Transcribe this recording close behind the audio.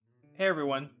Hey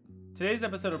everyone. Today's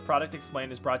episode of Product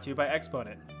Explained is brought to you by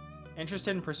Exponent.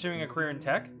 Interested in pursuing a career in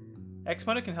tech?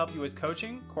 Exponent can help you with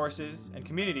coaching, courses, and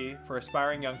community for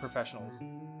aspiring young professionals.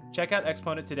 Check out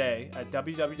Exponent today at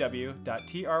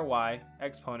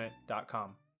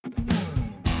www.tryexponent.com.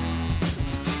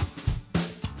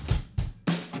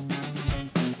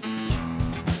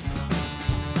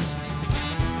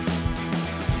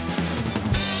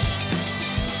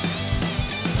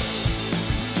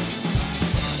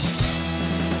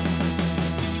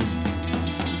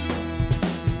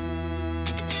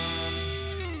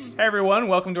 Hey everyone,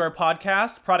 welcome to our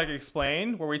podcast, Product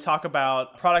Explained, where we talk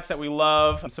about products that we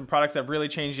love, some products that have really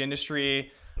changed the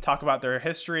industry, talk about their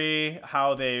history,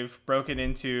 how they've broken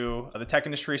into the tech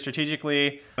industry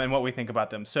strategically, and what we think about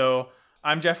them. So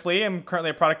I'm Jeff Lee. I'm currently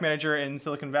a product manager in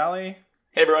Silicon Valley.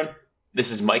 Hey everyone,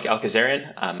 this is Mike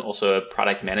Alcazarian. I'm also a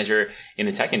product manager in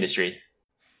the tech industry.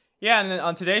 Yeah, and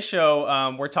on today's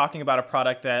show, we're talking about a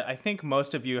product that I think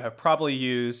most of you have probably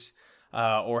used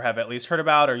or have at least heard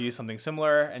about or used something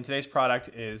similar. And today's product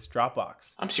is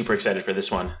Dropbox. I'm super excited for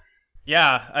this one.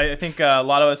 Yeah, I think a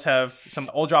lot of us have some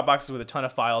old Dropboxes with a ton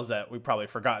of files that we've probably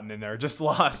forgotten and they're just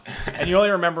lost. And you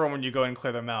only remember them when you go and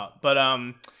clear them out. But,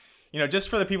 just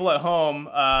for the people at home,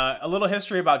 a little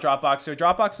history about Dropbox. So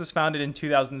Dropbox was founded in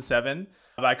 2007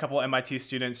 by a couple of MIT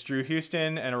students, Drew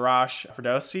Houston and Arash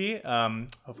Ferdowsi.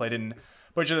 Hopefully I didn't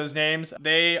butcher those names.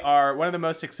 They are one of the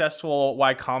most successful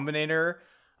Y Combinator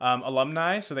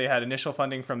alumni. So they had initial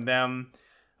funding from them.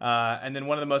 And then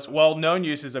one of the most well-known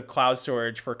uses of cloud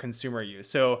storage for consumer use.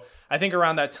 So I think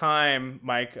around that time,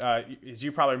 Mike, as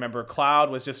you probably remember,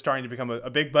 cloud was just starting to become a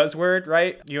big buzzword,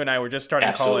 right? You and I were just starting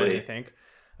Absolutely. college, I think.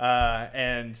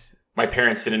 And my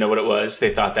parents didn't know what it was.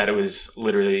 They thought that it was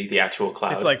literally the actual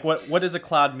cloud. It's like, what does a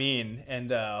cloud mean? And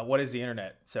what is the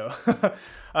internet? So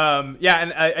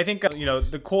and I think,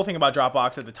 the cool thing about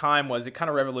Dropbox at the time was it kind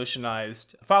of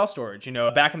revolutionized file storage.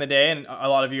 Back in the day, and a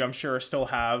lot of you, I'm sure, still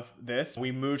have this,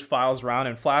 we moved files around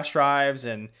in flash drives,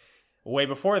 and way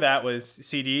before that was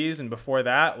CDs, and before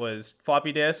that was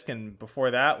floppy disk, and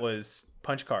before that was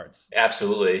punch cards.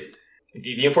 Absolutely.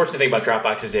 The unfortunate thing about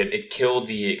Dropbox is it killed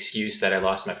the excuse that I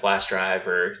lost my flash drive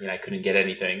or I couldn't get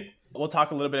anything. We'll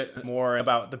talk a little bit more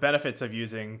about the benefits of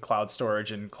using cloud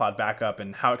storage and cloud backup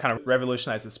and how it kind of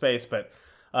revolutionized the space. But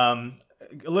a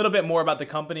little bit more about the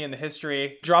company and the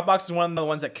history. Dropbox is one of the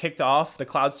ones that kicked off the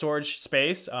cloud storage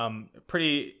space.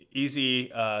 Pretty easy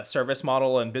service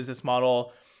model and business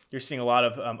model. You're seeing a lot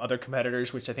of other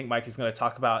competitors, which I think Mike is going to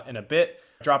talk about in a bit.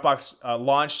 Dropbox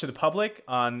launched to the public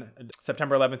on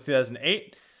September 11th,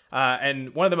 2008.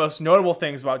 And one of the most notable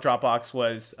things about Dropbox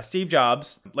was Steve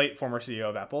Jobs, late former CEO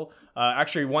of Apple,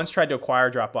 actually once tried to acquire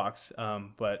Dropbox.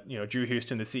 But Drew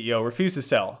Houston, the CEO, refused to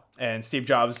sell. And Steve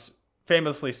Jobs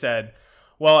famously said,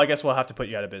 well, I guess we'll have to put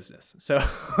you out of business. So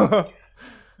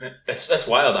that's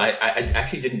wild. I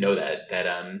actually didn't know that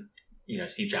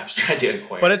Steve Jobs tried to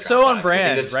acquire. But it's Dropbox. so on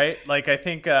brand, right? Like I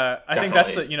think that's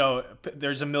Definitely.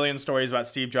 There's a million stories about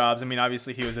Steve Jobs. I mean,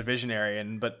 obviously he was a visionary,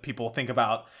 but people think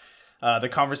about the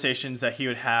conversations that he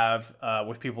would have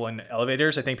with people in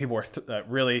elevators. I think people were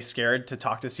really scared to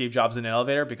talk to Steve Jobs in an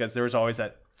elevator because there was always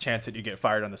that chance that you get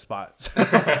fired on the spot.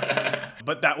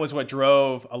 But that was what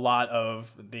drove a lot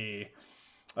of the,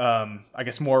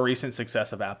 more recent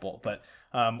success of Apple. But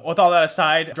with all that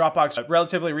aside, Dropbox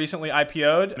relatively recently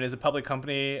IPO'd and is a public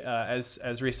company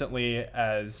as recently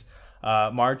as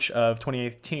March of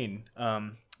 2018.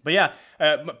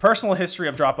 Personal history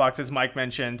of Dropbox, as Mike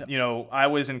mentioned, I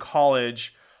was in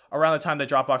college around the time that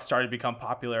Dropbox started to become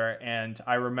popular. And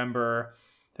I remember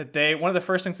that one of the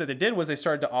first things that they did was they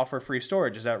started to offer free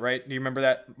storage. Is that right? Do you remember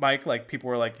that, Mike? Like people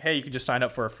were like, hey, you can just sign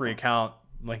up for a free account,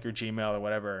 like your Gmail or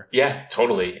whatever. Yeah,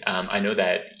 totally. I know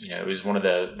that, it was one of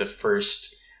the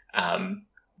first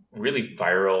really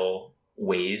viral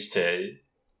ways to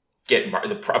get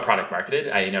a product marketed.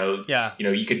 I know,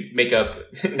 you could write up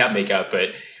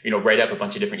a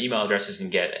bunch of different email addresses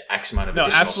and get X amount of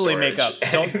additional storage. Make up.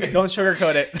 Don't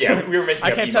sugarcoat it. Yeah, we were making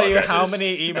up I can't email tell you addresses. how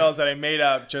many emails that I made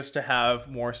up just to have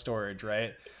more storage,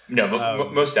 right? No,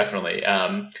 most definitely.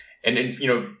 And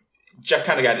then, Jeff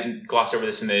kind of glossed over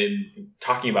this in the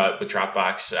talking about with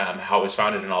Dropbox, how it was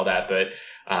founded and all that. But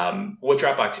what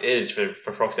Dropbox is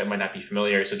for folks that might not be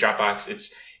familiar. So Dropbox,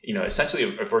 it's essentially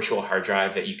a virtual hard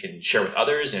drive that you can share with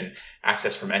others and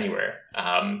access from anywhere.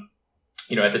 At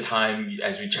the time,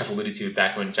 as Jeff alluded to,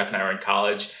 back when Jeff and I were in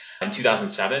college in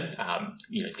 2007,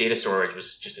 data storage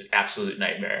was just an absolute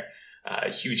nightmare. A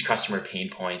huge customer pain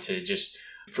point to just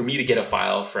For me to get a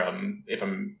file from, if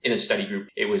I'm in a study group,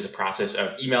 it was a process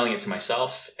of emailing it to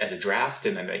myself as a draft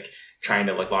and then like trying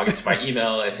to like log into my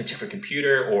email at a different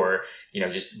computer, or,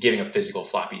 just getting a physical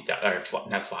floppy,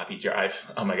 not floppy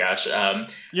drive. Oh my gosh.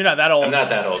 You're not that old. I'm not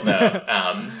that old,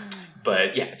 no.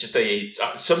 But yeah, just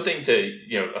something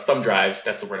to, a thumb drive.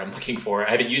 That's the word I'm looking for.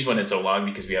 I haven't used one in so long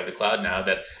because we have the cloud now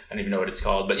that I don't even know what it's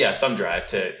called. But yeah, thumb drive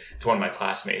to one of my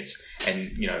classmates.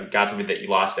 And, God forbid that you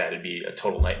lost that, it'd be a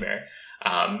total nightmare.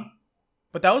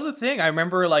 But that was the thing. I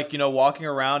remember walking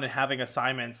around and having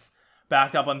assignments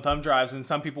backed up on thumb drives, and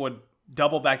some people would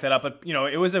double back that up. But,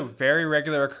 it was a very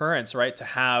regular occurrence, right, to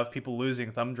have people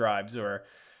losing thumb drives. Or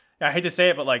I hate to say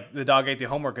it, but the dog ate the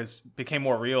homework became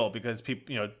more real because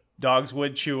people, dogs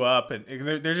would chew up, and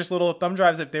they're just little thumb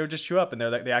drives that they would just chew up, and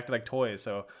they acted like toys.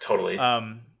 So totally.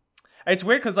 It's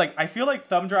weird because I feel like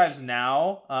thumb drives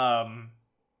now, I'm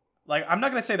not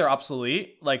gonna say they're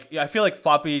obsolete. I feel like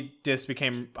floppy disks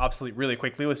became obsolete really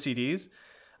quickly with CDs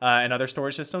and other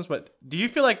storage systems. But do you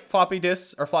feel like floppy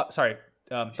disks or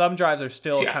thumb drives are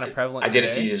still kind of prevalent? I did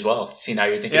it to you as well. See, now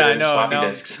you're thinking of floppy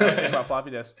disks. I'm thinking about floppy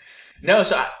disks. No,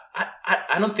 so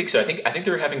I don't think so. I think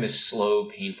they're having this slow,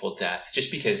 painful death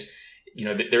just because,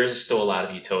 there is still a lot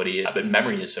of utility, but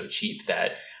memory is so cheap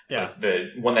that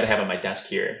the one that I have on my desk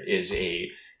here is a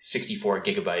 64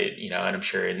 gigabyte, and I'm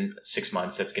sure in 6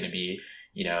 months that's going to be,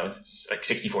 like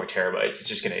 64 terabytes. It's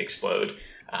just going to explode.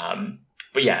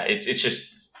 But yeah, it's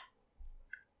just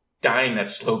dying that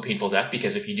slow, painful death,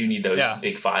 because if you do need those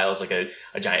big files, like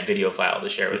a giant video file to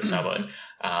share with someone,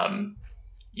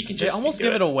 you can just... They almost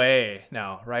give it away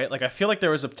now, right? I feel like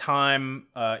there was a time,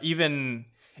 even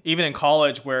in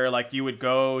college, where you would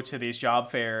go to these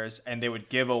job fairs and they would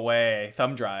give away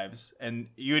thumb drives, and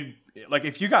you would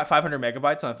if you got 500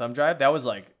 megabytes on a thumb drive, that was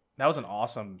an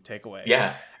awesome takeaway.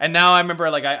 Yeah. And now I remember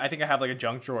I think I have a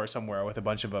junk drawer somewhere with a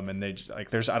bunch of them, and they just, I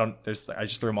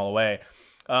just threw them all away.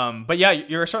 But yeah,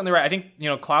 you're certainly right. I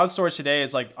think cloud storage today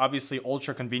is obviously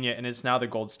ultra convenient, and it's now the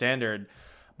gold standard.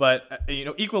 But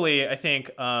equally, I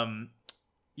think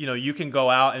you can go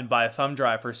out and buy a thumb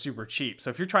drive for super cheap. So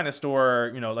if you're trying to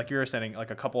store, like you were saying, a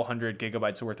couple hundred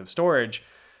gigabytes worth of storage,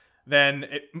 then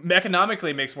it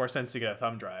economically makes more sense to get a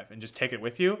thumb drive and just take it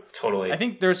with you. Totally. I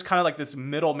think there's kind of this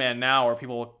middleman now where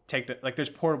people take there's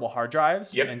portable hard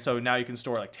drives. Yep. And so now you can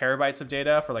store terabytes of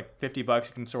data for $50.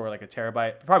 You can store a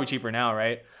terabyte, probably cheaper now,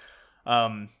 right?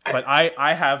 But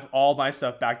I have all my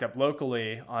stuff backed up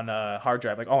locally on a hard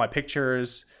drive, all my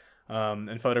pictures,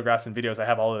 and photographs and videos. I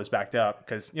have all of those backed up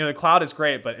because the cloud is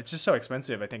great, but it's just so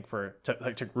expensive, I think,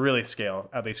 to really scale,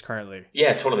 at least currently.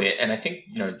 Yeah, totally. And I think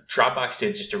Dropbox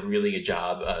did just a really good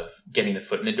job of getting the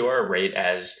foot in the door, right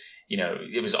as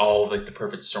it was all the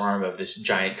perfect storm of this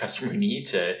giant customer need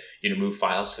to move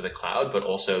files to the cloud, but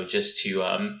also just to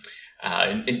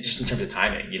just in terms of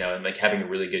timing, and having a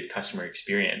really good customer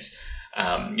experience.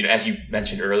 As you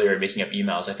mentioned earlier, making up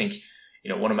emails, I think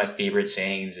one of my favorite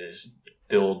sayings is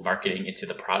build marketing into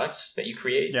the products that you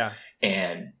create. Yeah.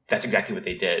 And that's exactly what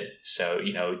they did. So,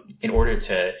 in order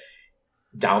to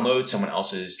download someone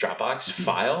else's Dropbox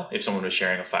file, if someone was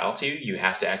sharing a file to you, you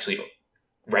have to actually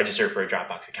register for a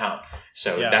Dropbox account.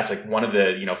 So that's one of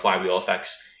the, flywheel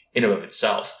effects in and of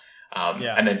itself.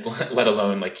 And then let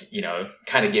alone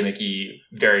kind of gimmicky,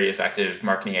 very effective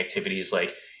marketing activities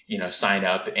sign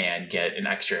up and get an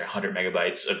extra 100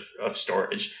 megabytes of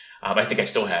storage. I think I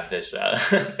still have this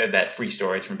that free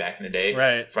storage from back in the day,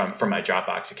 right, from my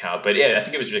Dropbox account. But yeah, I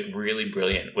think it was really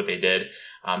brilliant what they did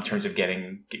in terms of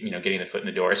getting the foot in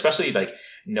the door, especially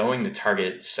knowing the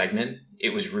target segment.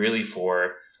 It was really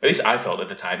for, at least I felt at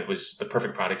the time, it was the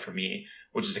perfect product for me,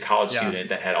 which is a college student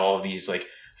that had all of these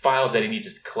files that he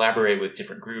needed to collaborate with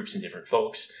different groups and different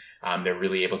folks. They're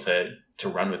really able to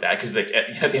run with that because at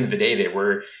the end of the day, they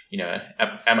were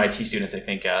MIT students. I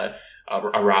think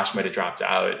Arash might have dropped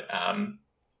out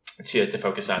to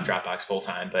focus on Dropbox full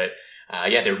time, but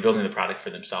they were building the product for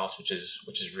themselves, which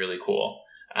is really cool.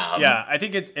 I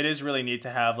think it is really neat to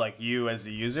have you as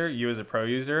a user, you as a pro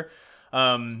user,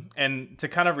 and to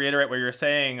kind of reiterate what you're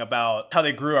saying about how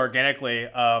they grew organically.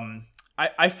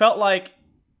 I felt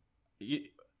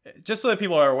just so that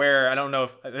people are aware, I don't know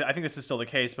if I think this is still the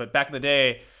case, but back in the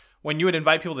day, when you would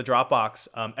invite people to Dropbox,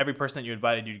 every person that you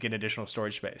invited, you'd get additional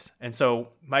storage space. And so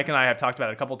Mike and I have talked about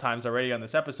it a couple times already on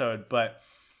this episode, but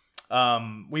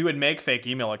we would make fake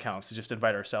email accounts to just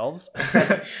invite ourselves.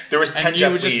 There was 10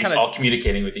 Jeff Lees all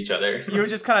communicating with each other. You would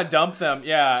just kind of dump them,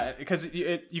 because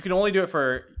you can only do it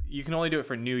for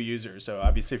new users. So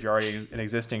obviously, if you're already an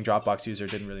existing Dropbox user,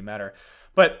 it didn't really matter.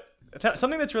 But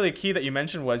something that's really key that you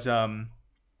mentioned was,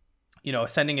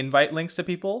 sending invite links to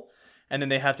people, and then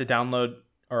they have to download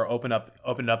or opened up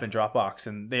in Dropbox,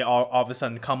 and they all of a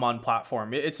sudden come on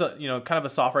platform. It's a kind of a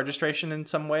soft registration in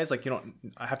some ways. Like you don't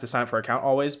have to sign up for an account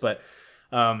always, but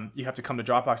you have to come to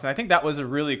Dropbox. And I think that was a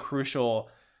really crucial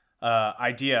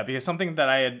idea, because something that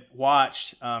I had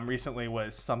watched recently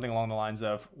was something along the lines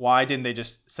of, why didn't they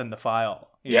just send the file?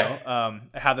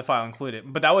 Have the file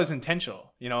included? But that was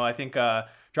intentional. I think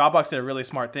Dropbox did a really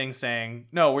smart thing, saying,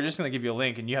 no, we're just going to give you a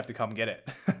link and you have to come get it.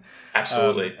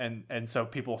 Absolutely. And so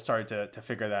people started to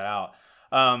figure that out.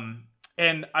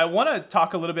 And I want to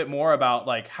talk a little bit more about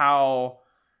like how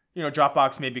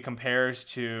Dropbox maybe compares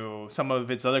to some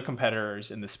of its other competitors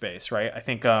in the space, right? I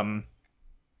think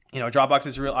Dropbox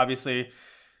is obviously,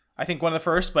 I think one of the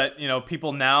first, but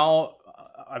people now,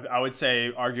 I would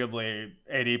say arguably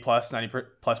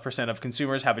 90+% of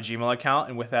consumers have a Gmail account,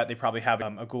 and with that they probably have a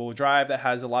Google Drive that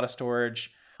has a lot of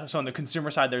storage. So on the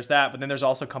consumer side, there's that, but then there's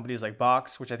also companies like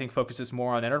Box, which I think focuses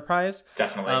more on enterprise.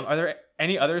 Definitely. Are there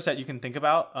any others that you can think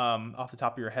about off the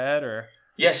top of your head, or?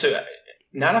 Yeah, so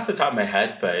not off the top of my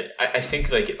head, but I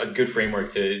think like a good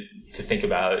framework to think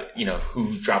about,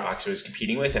 who Dropbox was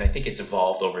competing with. And I think it's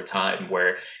evolved over time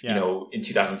where, in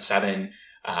 2007,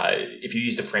 if you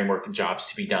use the framework jobs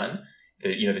to be done,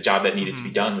 the job that needed to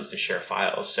be done was to share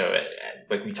files. So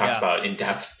like we talked about in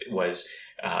depth, was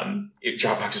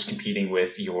Dropbox was competing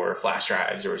with your flash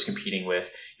drives, or was competing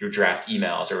with your draft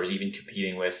emails, or was even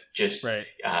competing with just,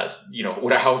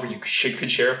 however you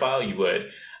could share a file, you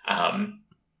would.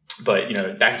 But,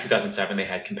 back in 2007, they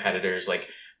had competitors like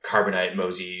Carbonite,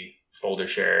 Mozy, Folder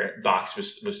Share. Box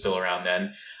was still around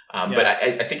then. But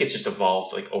I think it's just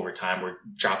evolved like over time, where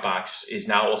Dropbox is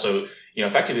now also,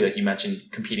 effectively, like you mentioned,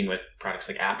 competing with products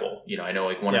like Apple. I know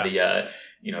like one of the,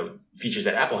 features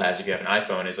that Apple has, if you have an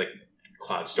iPhone, is like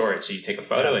cloud storage. So you take a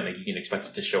photo and like you can expect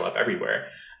it to show up everywhere,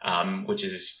 which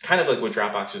is kind of like what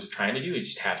Dropbox was trying to do,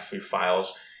 is just have your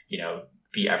files,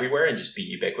 be everywhere and just be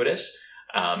ubiquitous.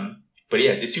 But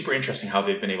yeah, it's super interesting how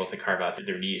they've been able to carve out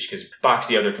their niche, because Box,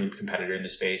 the other competitor in the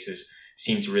space,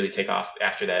 seemed to really take off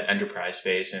after that enterprise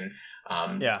space. And,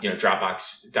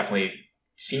 Dropbox definitely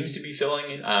seems to be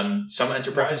filling some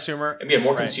enterprise. More consumer.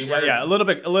 More consumer. Yeah, a little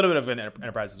bit of an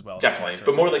enterprise as well. Definitely.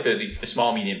 But more like the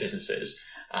small, medium businesses.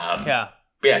 But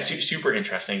yeah, super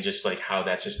interesting, just like how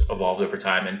that's just evolved over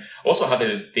time, and also how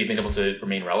they've been able to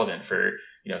remain relevant for,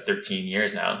 13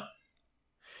 years now.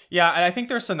 Yeah, and I think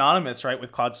they're synonymous, right,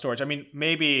 with cloud storage. I mean,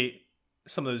 maybe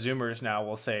some of the Zoomers now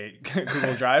will say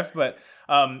Google Drive, but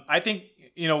I think,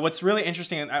 what's really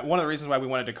interesting, and one of the reasons why we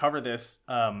wanted to cover this,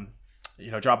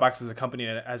 Dropbox as a company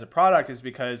and as a product, is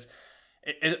because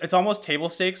it's almost table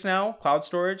stakes now, cloud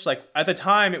storage. Like at the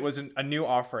time, it was a new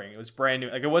offering. It was brand new.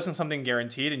 Like it wasn't something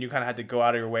guaranteed, and you kind of had to go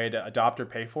out of your way to adopt or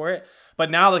pay for it.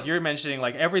 But now, like you're mentioning,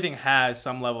 like everything has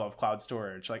some level of cloud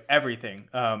storage, like everything,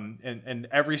 and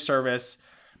every service.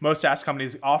 Most SaaS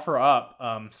companies offer up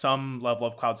some level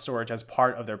of cloud storage as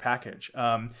part of their package.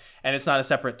 And it's not a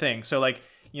separate thing. So like,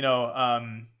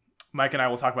 Mike and I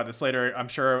will talk about this later, I'm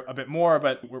sure a bit more,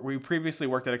 but we previously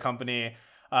worked at a company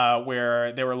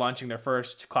where they were launching their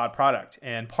first cloud product.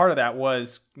 And part of that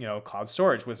was, cloud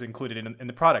storage was included in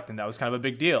the product. And that was kind of a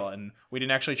big deal. And we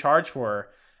didn't actually charge for,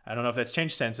 I don't know if that's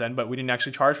changed since then, but we didn't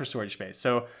actually charge for storage space.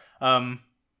 So,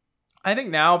 I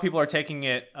think now people are taking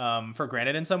it for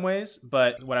granted in some ways,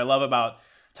 but what I love about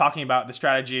talking about the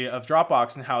strategy of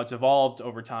Dropbox and how it's evolved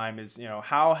over time is,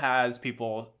 how has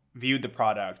people viewed the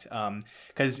product?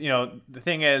 Because, the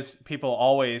thing is, people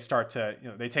always start to,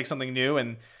 they take something new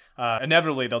and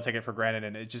inevitably they'll take it for granted,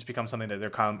 and it just becomes something that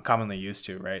they're commonly used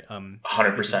to, right? 100%.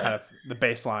 Kind of the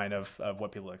baseline of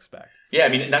what people expect. Yeah, I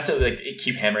mean, not to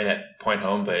keep hammering that point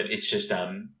home, but it's just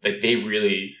they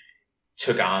really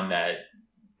took on that.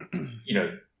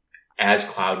 As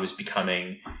cloud was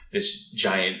becoming this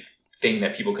giant thing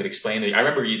that people could explain. I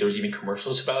remember there was even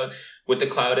commercials about what the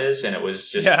cloud is, and it was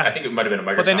just, I think it might have been a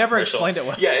Microsoft but they never commercial. Explained it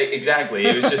well. Yeah, exactly.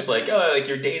 It was just like,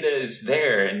 your data is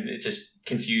there, and it just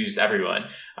confused everyone.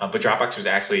 But Dropbox was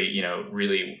actually,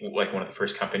 really like one of the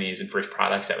first companies and first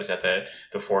products that was at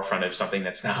the forefront of something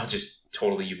that's now just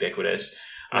totally ubiquitous.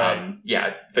 Right.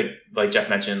 Like Jeff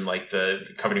mentioned, like the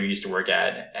company we used to work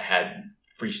at had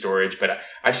free storage, but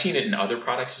I've seen it in other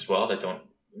products as well that don't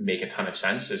make a ton of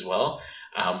sense as well,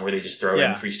 where they just throw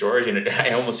in free storage, and I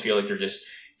almost feel like they're just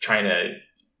trying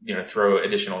to throw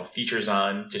additional features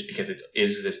on just because it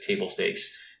is this table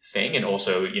stakes thing, and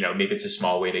also maybe it's a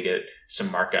small way to get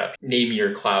some markup. Name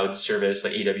your cloud service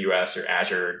like AWS or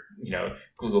Azure,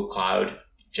 Google Cloud,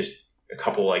 just a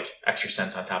couple like extra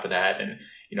cents on top of that, and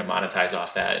monetize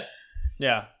off that.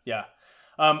 Yeah.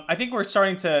 I think we're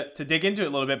starting to dig into it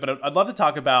a little bit, but I'd love to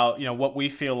talk about, what we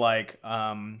feel like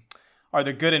are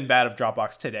the good and bad of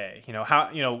Dropbox today. How,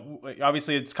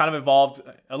 obviously it's kind of evolved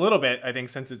a little bit, I think,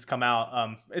 since it's come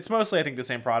out. It's mostly, I think, the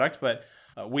same product, but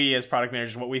we as product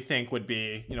managers, what we think would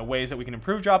be, ways that we can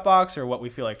improve Dropbox, or what we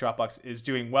feel like Dropbox is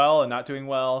doing well and not doing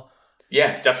well.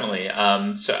 Yeah, definitely.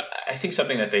 So I think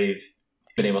something that they've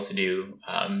been able to do,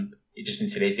 just in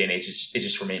today's day and age, is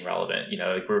just remain relevant.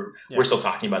 Like we're still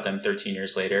talking about them 13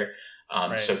 years later.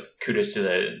 Right. So kudos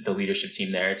to the leadership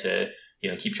team there to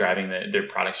keep driving their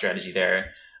product strategy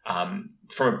there.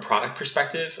 From a product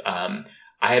perspective, I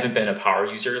haven't been a power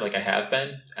user like I have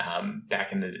been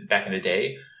back in the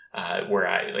day. Where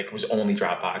I was only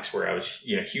Dropbox, where I was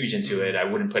huge into it. I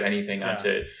wouldn't put anything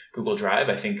onto Google Drive.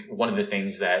 I think one of the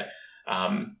things that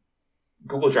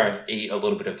Google Drive ate a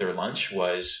little bit of their lunch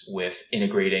was with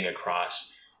integrating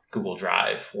across Google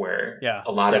Drive, where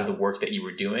a lot of the work that you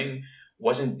were doing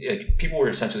wasn't people were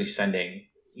essentially sending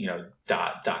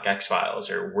docx files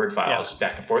or Word files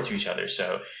back and forth to each other.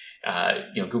 So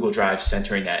Google Drive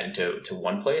centering that into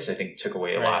one place, I think took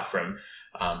away a lot from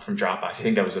Dropbox. I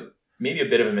think that was maybe a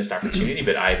bit of a missed opportunity,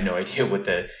 but I have no idea what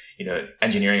the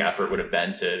engineering effort would have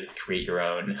been to create your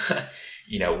own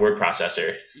word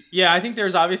processor. Yeah, I think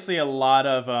there's obviously a lot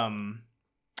of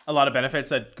benefits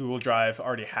that Google Drive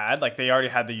already had. Like they already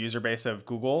had the user base of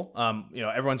Google.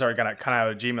 Everyone's already got kind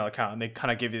of a Gmail account, and they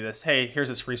kind of give you this, hey, here's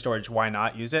this free storage, why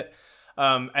not use it?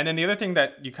 And then the other thing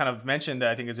that you kind of mentioned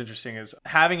that I think is interesting is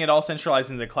having it all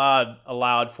centralized in the cloud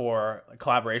allowed for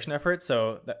collaboration efforts.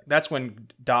 So that's when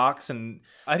Docs and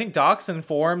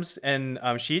Forms and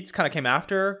Sheets kind of came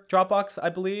after Dropbox, I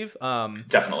believe.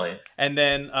 Definitely. And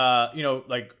then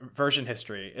version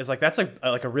history is that's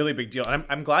a really big deal. And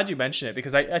I'm glad you mentioned it,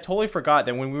 because I totally forgot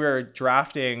that when we were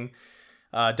drafting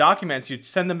documents, you'd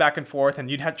send them back and forth,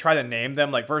 and you'd have to try to name them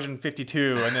like version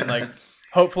 52, and then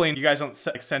hopefully you guys don't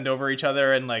send over each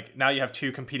other, and now you have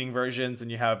two competing versions,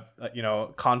 and you have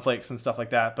conflicts and stuff like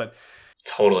that. But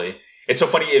totally, it's so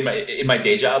funny in my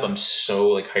day job, I'm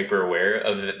so hyper aware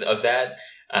of that,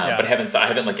 but I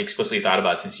haven't explicitly thought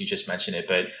about it since you just mentioned it.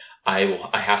 But I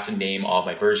have to name all of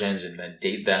my versions and then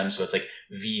date them, so it's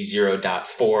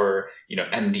v0.4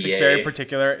 MDA. It's very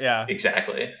particular. Yeah,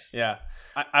 exactly. Yeah,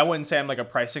 I wouldn't say I'm a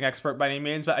pricing expert by any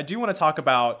means, but I do want to talk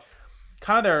about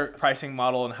kind of their pricing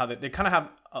model and how they kind of have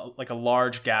a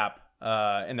large gap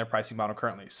in their pricing model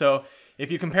currently. So if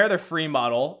you compare their free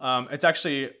model, it's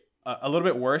actually a little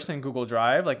bit worse than Google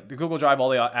Drive. The Google Drive, all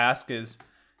they ask is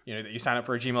that you sign up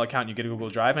for a Gmail account and you get a Google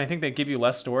Drive, and I think they give you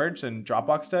less storage than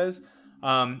Dropbox does.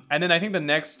 And then I think the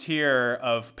next tier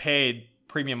of paid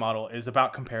premium model is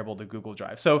about comparable to Google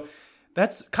Drive. So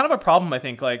that's kind of a problem, I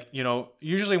think.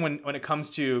 Usually when it comes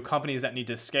to companies that need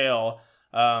to scale,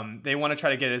 they want to try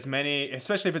to get as many,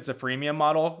 especially if it's a freemium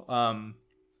model.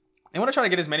 They want to try to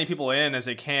get as many people in as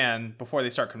they can before they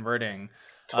start converting.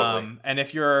 Totally. And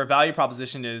if your value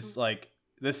proposition is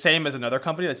the same as another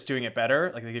company that's doing it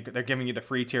better, they're giving you the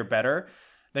free tier better,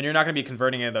 then you're not going to be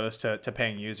converting any of those to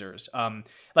paying users.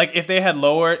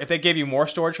 If they gave you more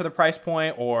storage for the price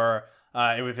point, or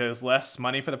if it was less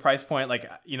money for the price point,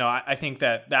 I think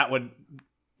that would,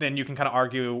 then you can kind of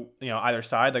argue, either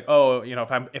side,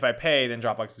 if I pay, then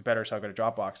Dropbox is better, so I'll go to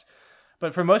Dropbox.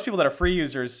 But for most people that are free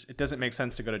users, it doesn't make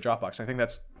sense to go to Dropbox. I think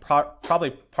that's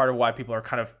probably part of why people are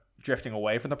kind of drifting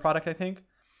away from the product, I think.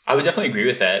 I would definitely agree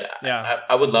with that. Yeah.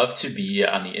 I would love to be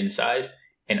on the inside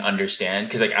and understand,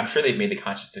 because I'm sure they've made the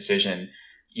conscious decision,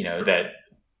 that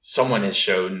someone has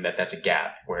shown that that's a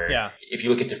gap where if you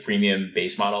look at the freemium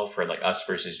base model for us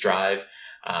versus Drive,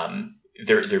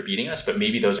 they're beating us, but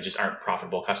maybe those just aren't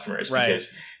profitable customers,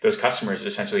 because those customers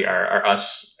essentially are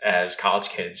us as college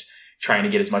kids trying to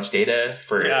get as much data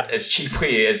for as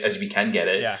cheaply as we can get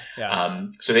it.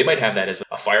 So they might have that as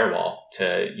a firewall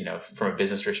to, from a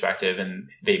business perspective, and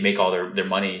they make all their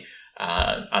money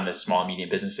on the small, medium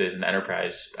businesses and the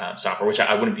enterprise software, which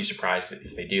I wouldn't be surprised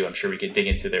if they do. I'm sure we could dig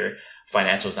into their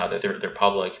financials now that they're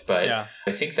public, but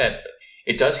I think that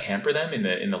it does hamper them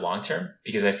in the long term,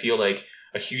 because I feel like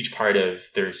a huge part of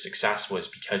their success was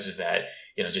because of that,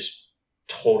 just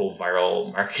total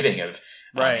viral marketing of,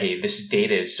 hey, this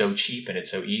data is so cheap and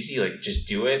it's so easy, just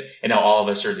do it. And now all of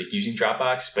us are using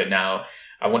Dropbox, but now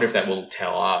I wonder if that will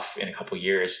tail off in a couple of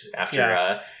years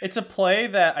after. It's a play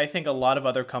that I think a lot of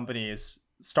other companies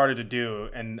started to do,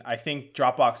 and I think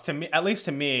Dropbox, to me, at least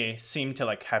to me, seemed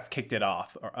to have kicked it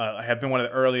off, or have been one of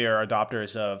the earlier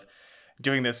adopters of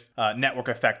doing this network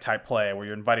effect type play, where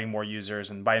you're inviting more users,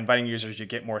 and by inviting users you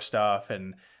get more stuff,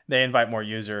 and they invite more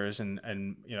users, and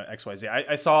XYZ.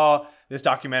 I saw this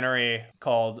documentary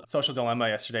called Social Dilemma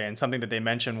yesterday, and something that they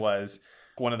mentioned was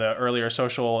one of the earlier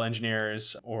social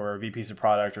engineers or VPs of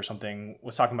product or something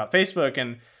was talking about Facebook,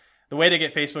 and the way to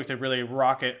get Facebook to really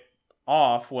rocket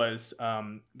off was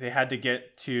they had to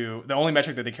get to, the only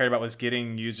metric that they cared about was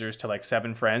getting users to like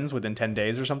 7 friends within 10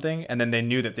 days or something. And then they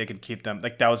knew that they could keep them,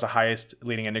 like that was the highest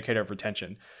leading indicator of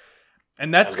retention.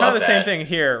 And that's kind of the same thing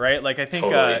here, right? Like I think,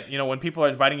 totally. When people are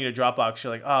inviting you to Dropbox,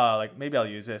 you're like, oh, like maybe I'll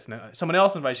use this. And then someone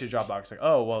else invites you to Dropbox, like,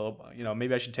 oh, well,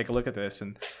 maybe I should take a look at this.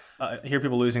 And hear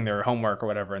people losing their homework or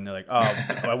whatever. And they're like, oh,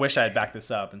 I wish I had backed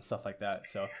this up and stuff like that.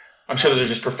 So I'm sure those are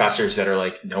just professors that are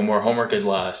like, no more homework is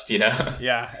lost,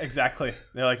 Yeah, exactly.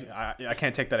 They're like, I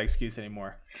can't take that excuse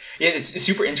anymore. Yeah, it's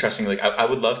super interesting. Like I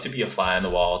would love to be a fly on the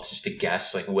wall just to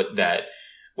guess like what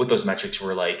those metrics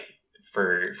were like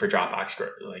for Dropbox,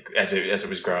 like as it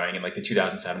was growing in like the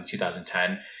 2007,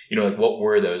 2010, like what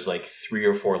were those like 3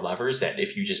 or 4 levers that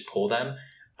if you just pull them,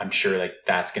 I'm sure like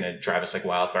that's going to drive us like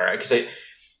wildfire. Because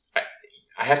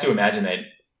I have to imagine that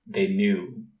they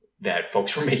knew that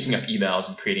folks were making up emails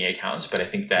and creating accounts, but I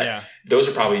think that those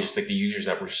are probably just like the users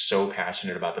that were so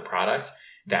passionate about the product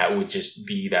that would just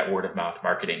be that word of mouth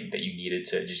marketing that you needed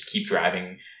to just keep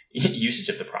driving usage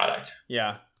of the product.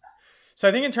 Yeah. So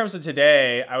I think in terms of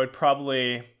today, I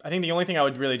think the only thing I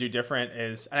would really do different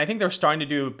is, and I think they're starting to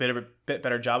do a bit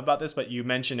better job about this, but you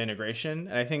mentioned integration.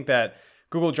 And I think that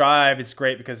Google Drive, it's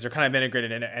great because they're kind of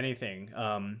integrated into anything.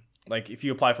 Like if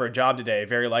you apply for a job today,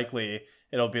 very likely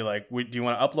it'll be like, do you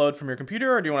want to upload from your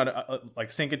computer or do you want to like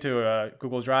sync it to a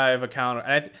Google Drive account?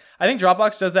 And I think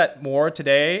Dropbox does that more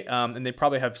today. And they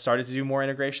probably have started to do more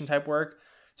integration type work.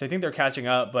 So I think they're catching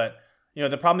up, but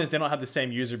the problem is they don't have the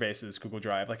same user base as Google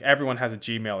Drive. Like everyone has a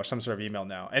Gmail or some sort of email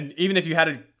now. And even if you had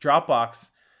a Dropbox,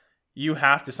 you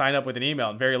have to sign up with an email.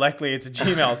 And very likely it's a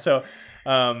Gmail. So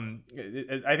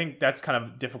I think that's kind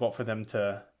of difficult for them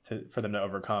to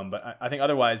overcome. But I think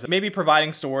otherwise, maybe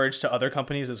providing storage to other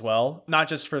companies as well, not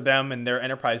just for them and their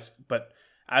enterprise, but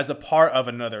as a part of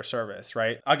another service,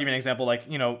 right? I'll give you an example. Like,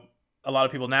 a lot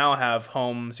of people now have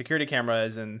home security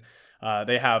cameras and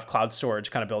they have cloud storage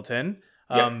kind of built in.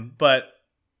 But,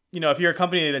 if you're a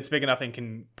company that's big enough and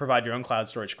can provide your own cloud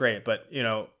storage, great. But,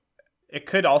 it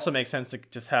could also make sense to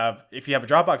just have, if you have a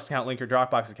Dropbox account, link your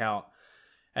Dropbox account,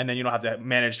 and then you don't have to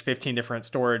manage 15 different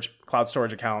cloud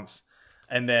storage accounts.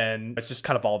 And then it's just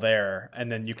kind of all there.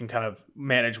 And then you can kind of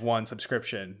manage one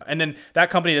subscription. And then that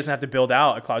company doesn't have to build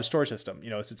out a cloud storage system.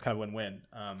 So it's kind of win-win.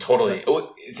 Totally.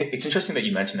 It's interesting that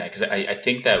you mentioned that because I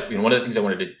think that one of the things I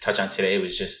wanted to touch on today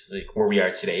was just like where we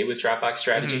are today with Dropbox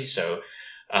strategy. Mm-hmm. So,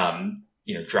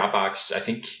 Dropbox, I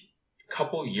think a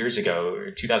couple years ago,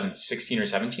 2016 or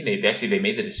 17, they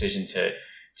made the decision to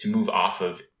move off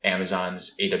of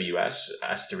Amazon's AWS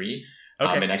S3.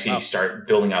 Okay. And actually start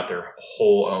building out their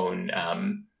whole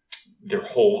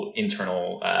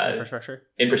internal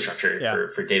infrastructure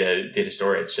for data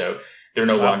storage. So they're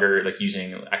no longer like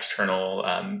using external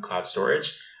cloud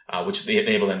storage, which they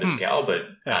enable them to scale. But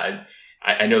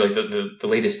I know like the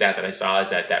latest stat that I saw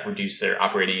is that reduced their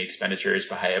operating expenditures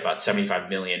by about $75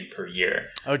 million per year.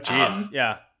 Oh, geez.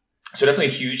 So definitely a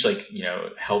huge,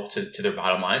 help to their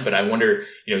bottom line. But I wonder,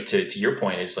 to your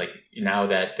point is like, now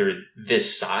that they're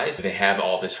this size, they have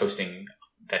all this hosting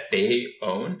that they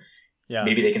own. Yeah.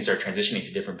 Maybe they can start transitioning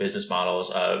to different business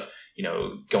models of,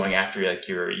 going after like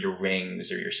your Rings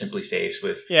or your Simply Safes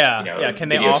with, Can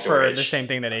they offer storage. The same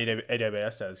thing that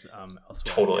AWS does elsewhere?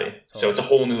 Totally. So it's a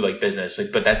whole new business,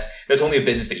 but that's only a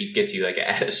business that you get to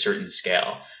at a certain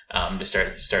scale to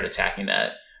start attacking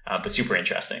that. But super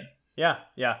interesting. Yeah.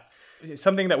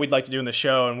 Something that we'd like to do in the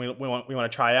show and we want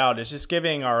to try out is just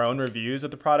giving our own reviews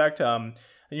of the product.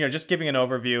 Just giving an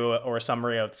overview or a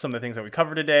summary of some of the things that we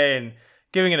covered today and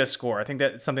giving it a score. I think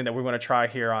that's something that we want to try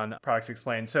here on Products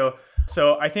Explained. So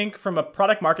I think from a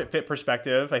product market fit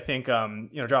perspective, I think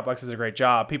Dropbox does a great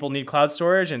job. People need cloud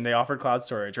storage and they offer cloud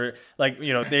storage, or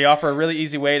they offer a really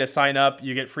easy way to sign up.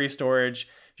 You get free storage.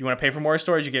 If you want to pay for more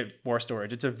storage, you get more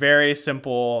storage. It's a very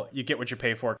simple, you get what you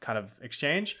pay for kind of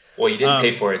exchange. Well, you didn't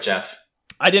pay for it, Jeff.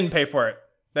 I didn't pay for it.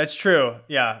 That's true.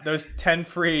 Yeah, those 10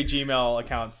 free Gmail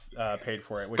accounts paid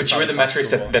for it. But you were the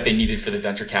metrics that they needed for the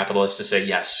venture capitalists to say,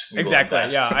 yes, exactly.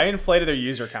 Yeah, I inflated their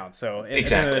user count. So at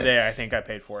the end of the day, I think I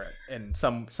paid for it in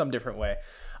some different way.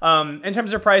 In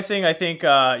terms of pricing, I think,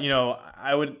 I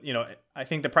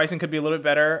think the pricing could be a little bit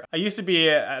better. I used to be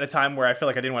at a time where I feel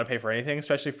like I didn't want to pay for anything,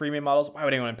 especially freemium models. Why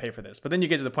would anyone pay for this? But then you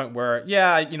get to the point where,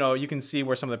 you can see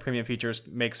where some of the premium features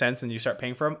make sense and you start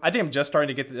paying for them. I think I'm just starting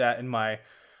to get to that in my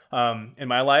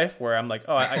life where I'm like,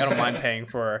 I don't mind paying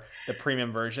for the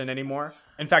premium version anymore.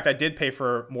 In fact, I did pay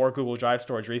for more Google Drive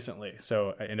storage recently.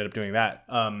 So I ended up doing that.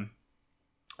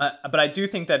 But I do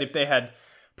think that if they had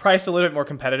priced a little bit more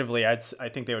competitively, I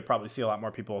think they would probably see a lot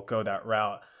more people go that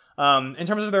route. In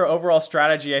terms of their overall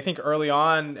strategy, I think early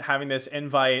on having this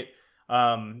invite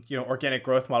organic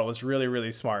growth model was really,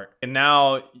 really smart. And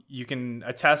now you can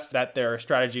attest that their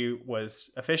strategy was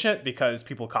efficient because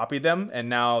people copied them. And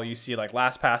now you see like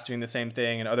LastPass doing the same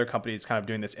thing and other companies kind of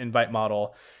doing this invite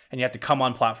model, and you have to come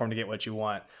on platform to get what you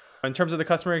want. In terms of the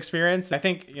customer experience, I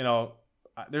think,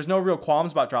 there's no real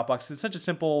qualms about Dropbox. It's such a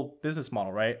simple business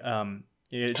model, right?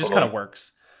 It just kind of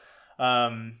works.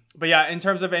 But yeah, in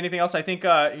terms of anything else, I think,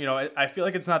 I feel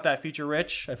like it's not that feature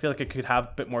rich. I feel like it could have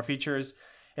a bit more features.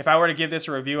 If I were to give this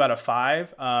a review out of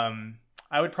 5,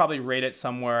 I would probably rate it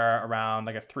somewhere around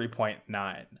like a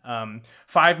 3.9.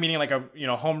 5 meaning like a,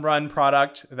 home run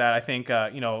product that I think,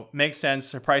 makes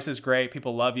sense. The price is great.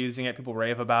 People love using it. People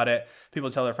rave about it.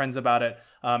 People tell their friends about it.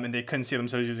 And they couldn't see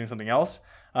themselves using something else.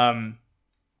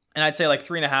 And I'd say like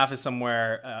 3.5 is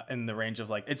somewhere in the range of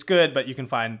like, it's good, but you can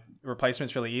find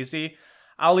replacements really easy.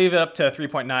 I'll leave it up to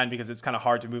 3.9 because it's kind of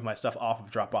hard to move my stuff off of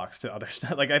Dropbox to other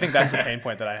stuff. Like, I think that's the pain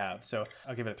point that I have. So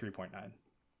I'll give it a 3.9.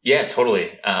 Yeah,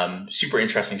 totally. Super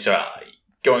interesting. So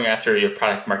going after your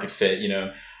product market fit,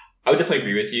 I would definitely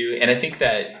agree with you. And I think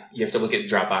that you have to look at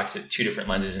Dropbox at 2 different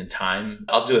lenses in time.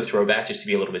 I'll do a throwback just to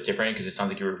be a little bit different because it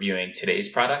sounds like you're reviewing today's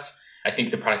product. I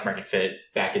think the product market fit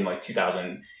back in like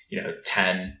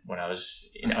 2010 when I was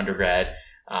in undergrad,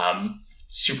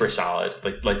 super solid.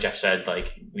 Like Jeff said,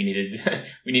 like we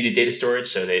needed data storage,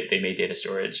 so they made data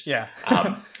storage. Yeah.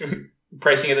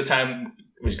 Pricing at the time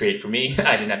was great for me.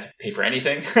 I didn't have to pay for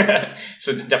anything,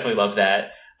 so definitely love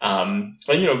that. And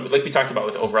like we talked about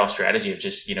with the overall strategy of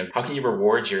just how can you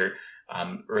reward your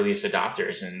earliest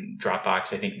adopters, and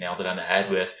Dropbox I think nailed it on the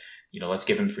head with let's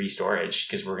give them free storage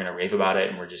because we're going to rave about it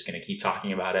and we're just going to keep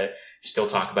talking about it. Still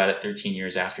talk about it 13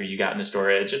 years after you got into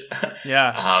storage.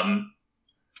 Yeah.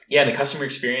 Yeah, the customer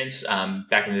experience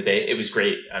back in the day, it was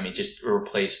great. I mean, just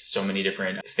replaced so many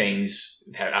different things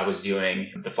that I was doing.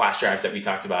 The flash drives that we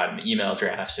talked about and the email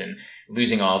drafts and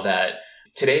losing all of that.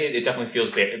 Today, it definitely feels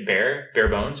bare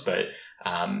bones, but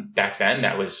back then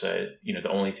that was the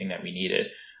only thing that we needed.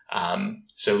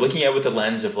 So looking at it with the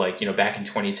lens of like back in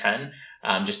 2010,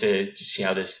 just to see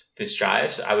how this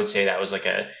drives, I would say that was like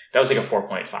a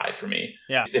 4.5 for me.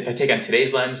 Yeah. If I take on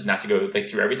today's lens, not to go like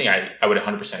through everything, I would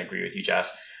 100% agree with you,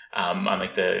 Jeff. On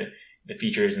like the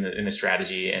features and the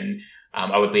strategy, and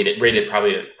I would rate it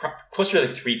probably closer to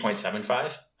like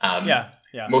 3.75.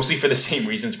 Yeah. Mostly for the same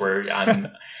reasons where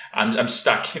I'm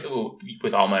stuck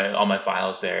with all my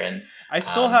files there, and I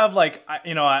still have like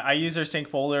I use their sync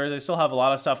folders. I still have a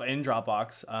lot of stuff in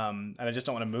Dropbox, and I just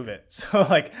don't want to move it. So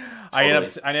like totally.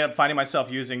 I ended up finding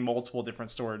myself using multiple different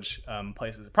storage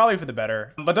places, probably for the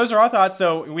better. But those are our thoughts.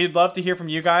 So we'd love to hear from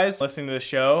you guys listening to the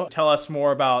show. Tell us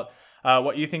more about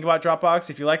what you think about Dropbox.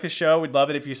 If you like the show, we'd love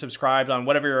it if you subscribed on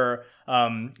whatever you're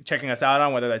checking us out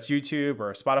on, whether that's YouTube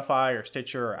or Spotify or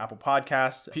Stitcher or Apple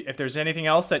Podcasts. If there's anything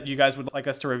else that you guys would like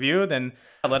us to review, then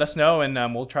let us know and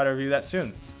we'll try to review that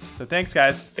soon. So thanks,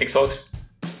 guys. Thanks, folks.